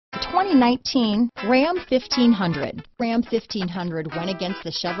2019 Ram 1500. Ram 1500 went against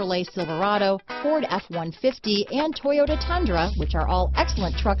the Chevrolet Silverado, Ford F-150, and Toyota Tundra, which are all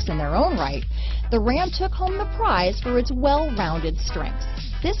excellent trucks in their own right. The Ram took home the prize for its well-rounded strengths.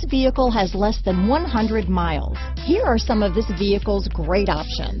 This vehicle has less than 100 miles. Here are some of this vehicle's great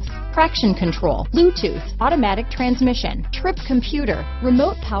options: traction control, Bluetooth, automatic transmission, trip computer,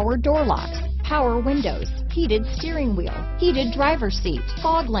 remote power door locks, power windows, heated steering wheel, heated driver's seat,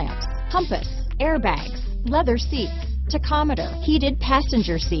 fog lamps, compass, airbags, leather seats, tachometer, heated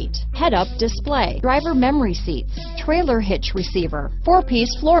passenger seat, head-up display, driver memory seats, trailer hitch receiver,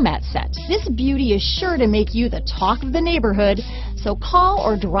 4-piece floor mat set. This beauty is sure to make you the talk of the neighborhood, so call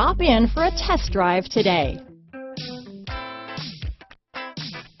or drop in for a test drive today.